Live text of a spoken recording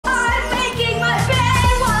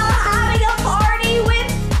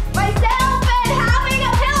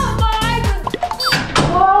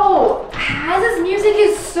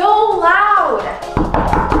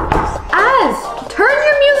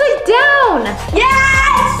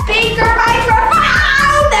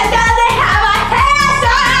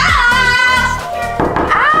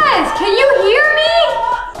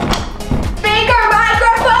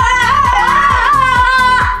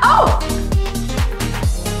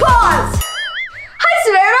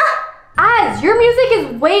Az, your music is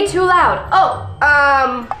way too loud.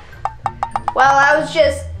 Well, I was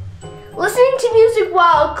just listening to music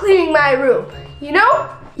while cleaning my room, you know?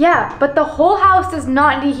 Yeah, but the whole house does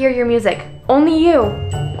not need to hear your music. Only you.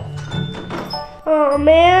 Oh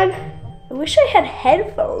man, I wish I had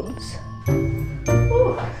headphones.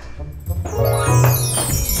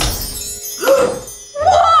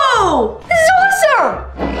 Whoa! This is awesome!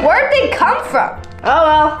 Where'd they come from? Oh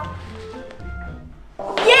well.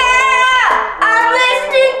 Yeah! I'm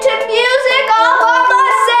listening to music all by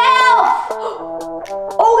myself!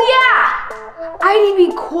 Oh yeah! I need to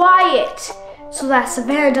be quiet so that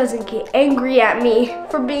Savannah doesn't get angry at me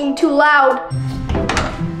for being too loud.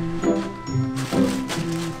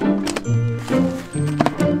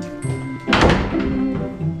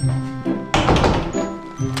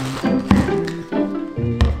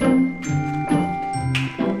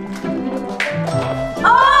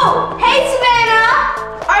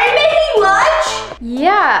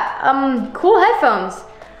 Cool headphones.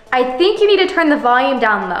 I think you need to turn the volume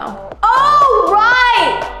down though. Oh,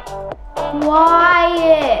 right!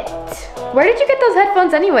 Quiet. Where did you get those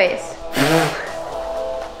headphones anyways?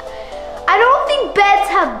 I don't think beds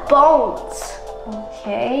have bones.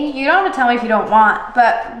 Okay, you don't have to tell me if you don't want,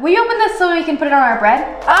 but will you open this so we can put it on our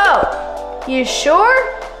bread? Oh, you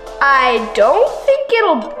sure? I don't think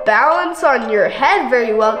it'll balance on your head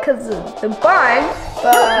very well because of the bun,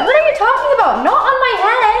 but... What are you talking about? Not on my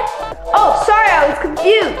head. Oh, sorry, I was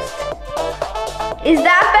confused. Is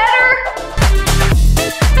that better?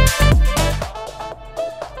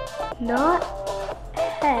 Not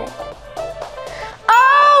head.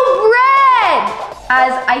 Oh, red!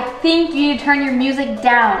 Az, I think you need to turn your music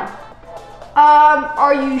down.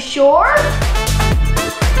 Are you sure?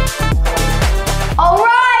 All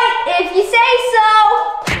right, if you say so.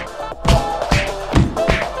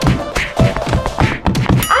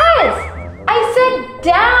 Az, I said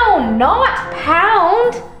down, not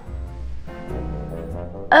pound.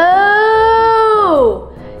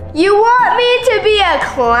 Oh, you want me to be a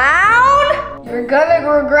clown? You're gonna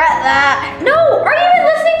regret that. No, are you even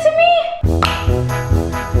listening to me?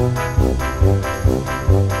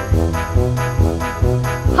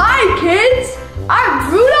 Hi kids,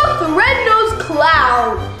 I'm Rudolph the Red-Nosed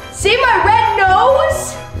Clown. See my red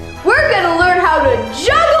nose? We're gonna learn how to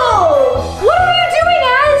juggle. What are you doing,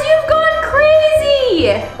 Az? You've gone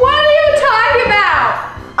crazy. What are you talking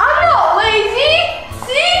about? I'm not lazy.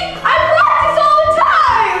 See, I practice all the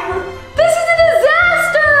time. This is a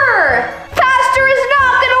disaster. Faster is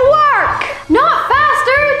not gonna work. Not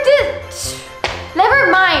faster.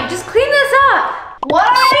 Never mind. Just clean this up. What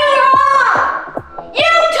are you wrong?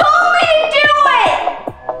 You told me to do it.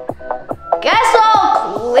 Guess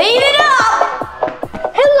I'll clean it up.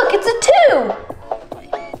 Hey, look, it's a 2.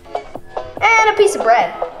 And a piece of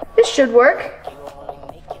bread. This should work.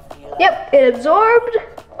 Yep, it absorbed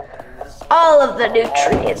all of the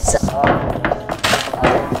nutrients.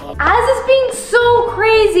 Az is being so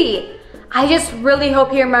crazy. I just really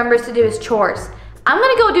hope he remembers to do his chores. I'm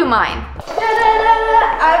gonna go do mine.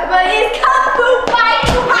 Everybody's kung fu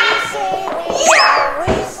fighting. Yeah!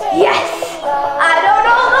 Yes! I don't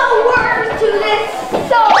know the words to this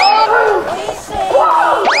song.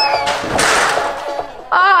 Whoa!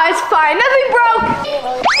 Ah, it's fine. Nothing broke.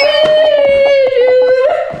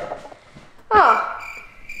 Oh,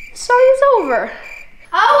 the song is over.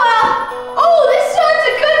 Oh well. Oh, this one's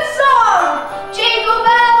a good song. Jingle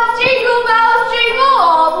bells, jingle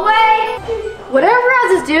all the way. Whatever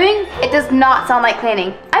Az is doing, it does not sound like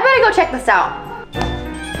cleaning. I better go check this out.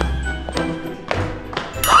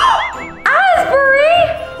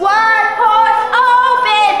 Azbury! One horse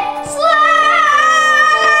open sleigh!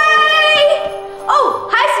 Oh,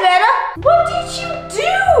 hi Savannah. What did you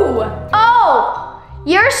do? Oh,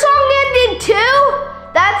 your song ended too?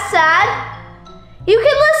 That's sad. You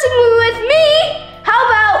can listen with me. How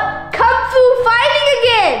about kung fu fighting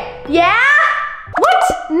again? Yeah? What?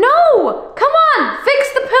 No! Come on,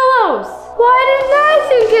 fix the pillows. Why didn't I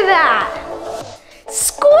think of that?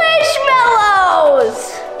 Squishmallows!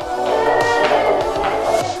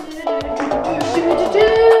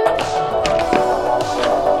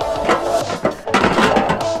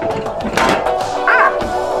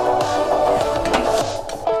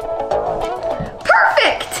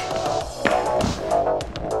 Perfect!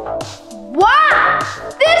 Wow!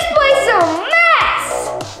 This place is a mess!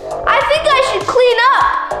 I think I should clean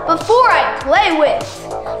up before I play with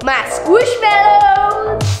my squishmallows.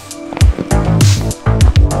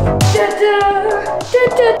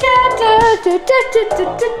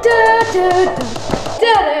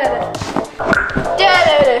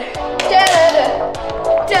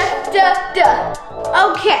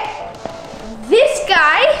 Okay,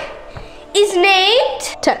 guy is named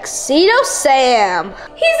Tuxedo Sam.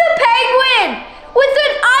 He's a penguin with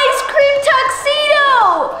an ice cream tuxedo.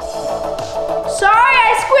 Sorry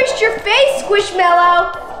I squished your face,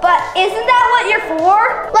 Squishmallow, but isn't that what you're for?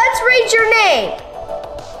 Let's read your name.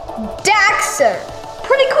 Daxter.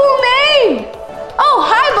 Pretty cool name. Oh,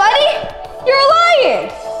 hi, buddy. You're a lion.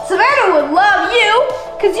 Savannah would love you,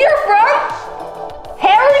 because you're from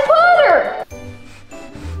Harry Potter.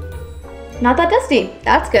 Not that dusty.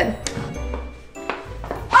 That's good.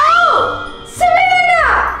 Oh,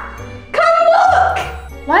 Savannah! Come look!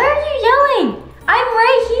 Why are you yelling? I'm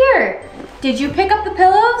right here. Did you pick up the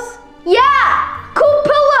pillows? Yeah, cool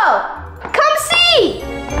pillow. Come see.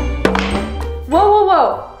 Whoa, whoa, whoa.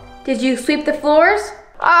 Did you sweep the floors?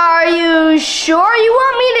 Are you sure you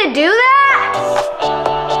want me to do that?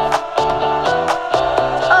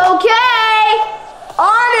 Okay,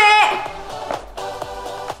 on it.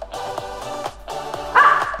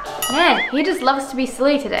 Man, he just loves to be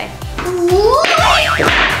silly today.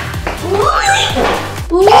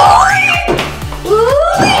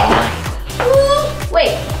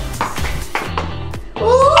 Wait.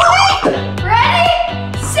 Ready,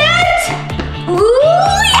 set,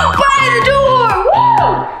 by the door. Woo!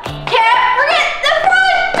 Can't forget the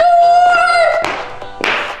front door.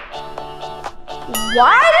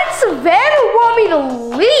 Why did Savannah want me to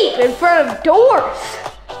leap in front of doors?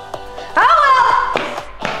 Oh well.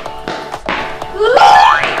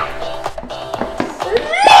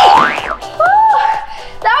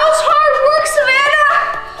 That was hard work, Savannah,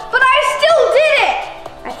 but I still did it.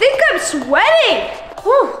 I think I'm sweating.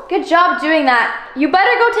 Whew, good job doing that. You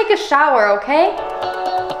better go take a shower, okay?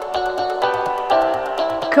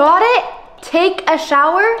 Got it? Take a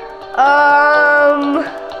shower?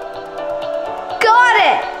 Got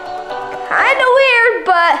it. Kinda weird,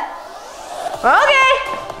 but okay.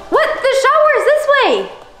 What? The shower is this way.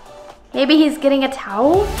 Maybe he's getting a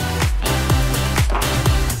towel?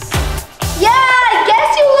 Yeah, I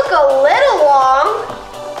guess you look a little long.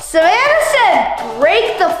 Savannah said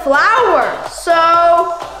break the flower, so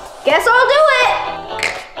guess I'll do it.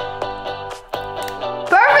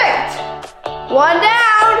 Perfect. 1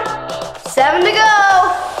 down, 7 to go.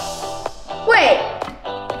 Wait.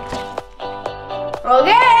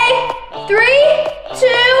 Okay, 3, 2,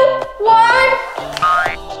 1.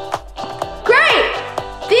 Great.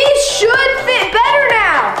 These should fit better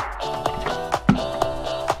now.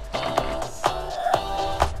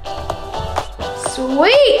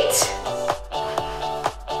 Sweet!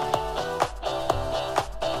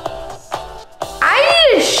 I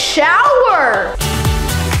need a shower!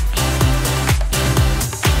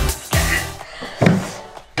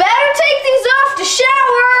 Better take these off to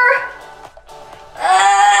shower!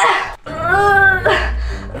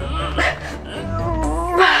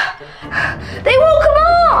 They won't come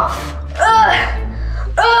off!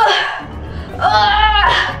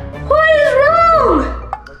 What is wrong?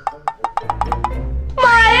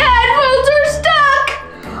 My headphones are stuck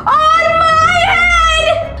on my head!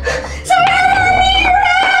 Savannah, I need your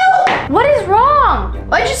help! What is wrong?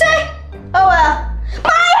 What'd you say? Oh well.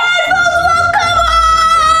 My headphones won't come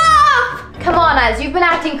off! Come on, Az, you've been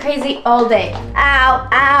acting crazy all day. Ow,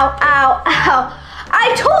 ow, ow, ow.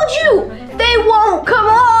 I told you they won't come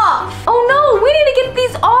off! Oh no, we need to get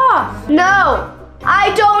these off. No,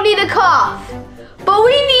 I don't need a cough. But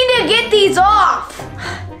we need to get these off.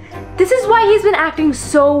 This is why he's been acting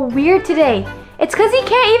so weird today. It's because he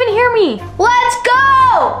can't even hear me. Let's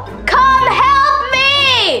go! Come help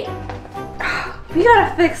me! We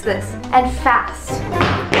gotta fix this, and fast.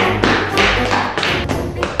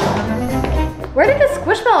 Where did the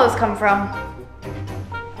squishmallows come from?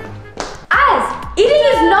 Az, eating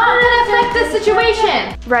is not gonna affect this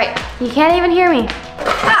situation. Right, he can't even hear me.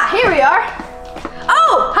 Ah, here we are.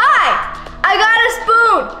 Oh, hi! I got a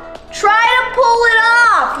spoon. Try to pull it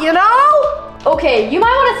off, you know? Okay, you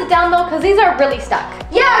might want to sit down though, because these are really stuck.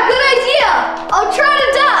 Yeah, good idea. I'll try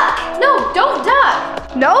to duck. No, don't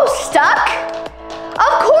duck. No, stuck?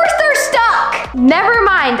 Of course they're stuck. Never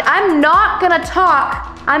mind, I'm not gonna talk.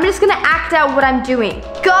 I'm just gonna act out what I'm doing.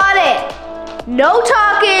 Got it. No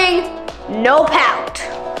talking, no pout.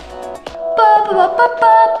 Ba ba ba ba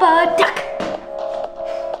ba ba duck.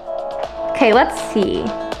 Okay, let's see.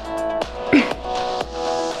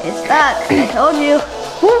 It's stuck, I told you.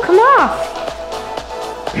 Ooh, come off.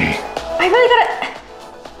 I really gotta.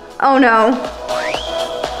 Oh no.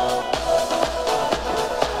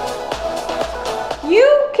 You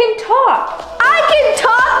can talk. I can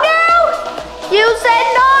talk now? You said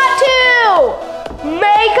not to.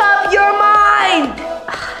 Make up your mind.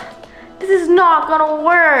 This is not gonna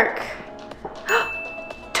work.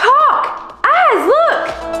 Talk! Az, look!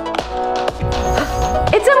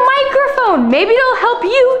 It's a microphone. Maybe it'll help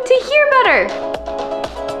you to hear better.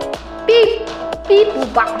 Beep, beep,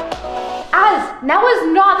 boop, bop. Az, now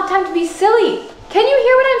is not the time to be silly. Can you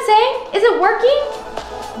hear what I'm saying? Is it working?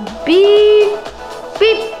 Beep,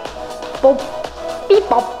 beep, boop, beep,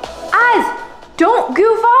 bop. Az, don't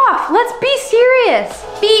goof off. Let's be serious.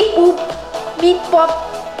 Beep, boop, beep, bop,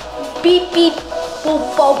 beep, beep,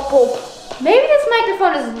 boop, boop, boop. Maybe this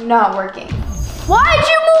microphone is not working. Why'd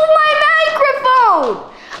you move my microphone?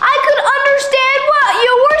 I could understand what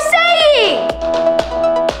you were saying.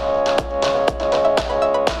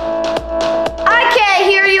 I can't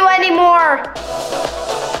hear you anymore.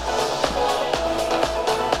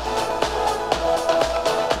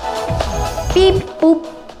 Beep, boop,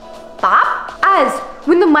 bop. Az,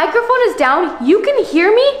 when the microphone is down, you can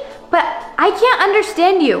hear me, but I can't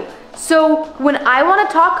understand you. So when I want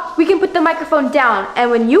to talk, we can put the microphone down, and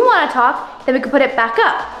when you want to talk, then we can put it back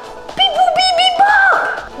up. Beep, boop, beep, beep,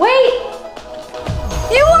 bop. Wait.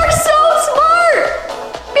 You are so smart.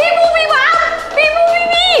 Beep, boop, beep, bop. Beep, boop, beep,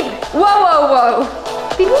 beep. Whoa, whoa, whoa.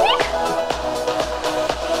 Beep, boop, beep.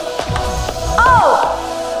 Oh,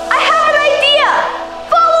 I have an idea.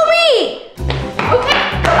 Follow me. Okay.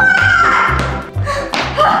 Come on.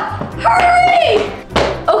 Hurry.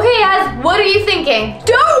 Okay, Az, what are you thinking?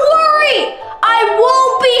 Don't worry. I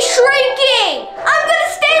won't be shrinking. I'm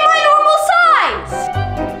gonna stay my normal size.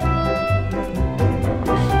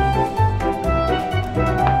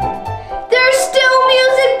 There's still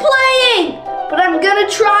music playing, but I'm gonna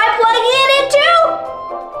try plugging it into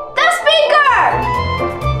the speaker.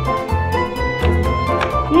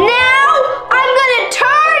 Now I'm gonna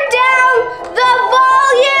turn down the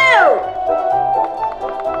volume.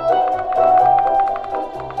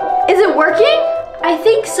 Is it working? I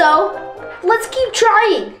think so. Let's keep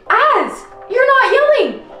trying. Az, you're not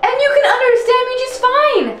yelling, and you can understand me just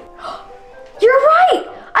fine. You're right.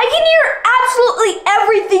 I can hear absolutely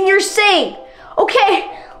everything you're saying. Okay,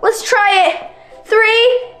 let's try it.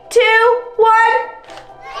 3, 2, 1.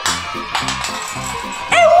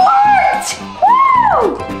 It worked!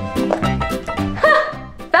 Woo!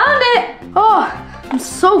 Found it. Oh, I'm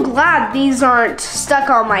so glad these aren't stuck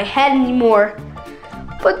on my head anymore.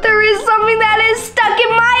 But there is something that is stuck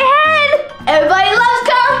in my head. Everybody loves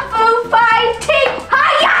kung fu fighting.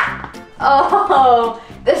 Hiya! Oh,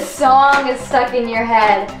 the song is stuck in your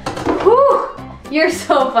head. Whew, you're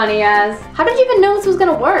so funny, Az. How did you even know this was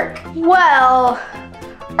gonna work? Well,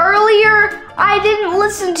 earlier I didn't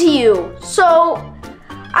listen to you, so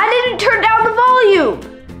I didn't turn down the volume.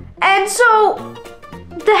 And so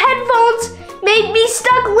the headphones made me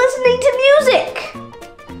stuck listening to music.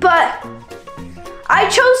 But I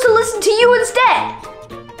chose to listen to you instead.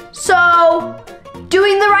 So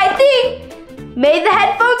doing the right thing made the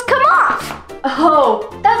headphones come off. Oh,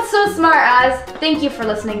 that's so smart, Az. Thank you for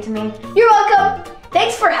listening to me. You're welcome.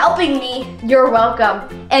 Thanks for helping me. You're welcome.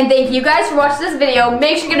 And thank you guys for watching this video.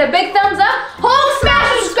 Make sure to give it a big thumbs up.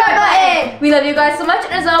 Smash the subscribe button. We love you guys so much,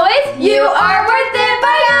 and as always, You are worth it.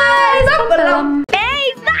 Bye, guys. Ba-ba-dum.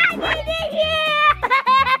 Hey,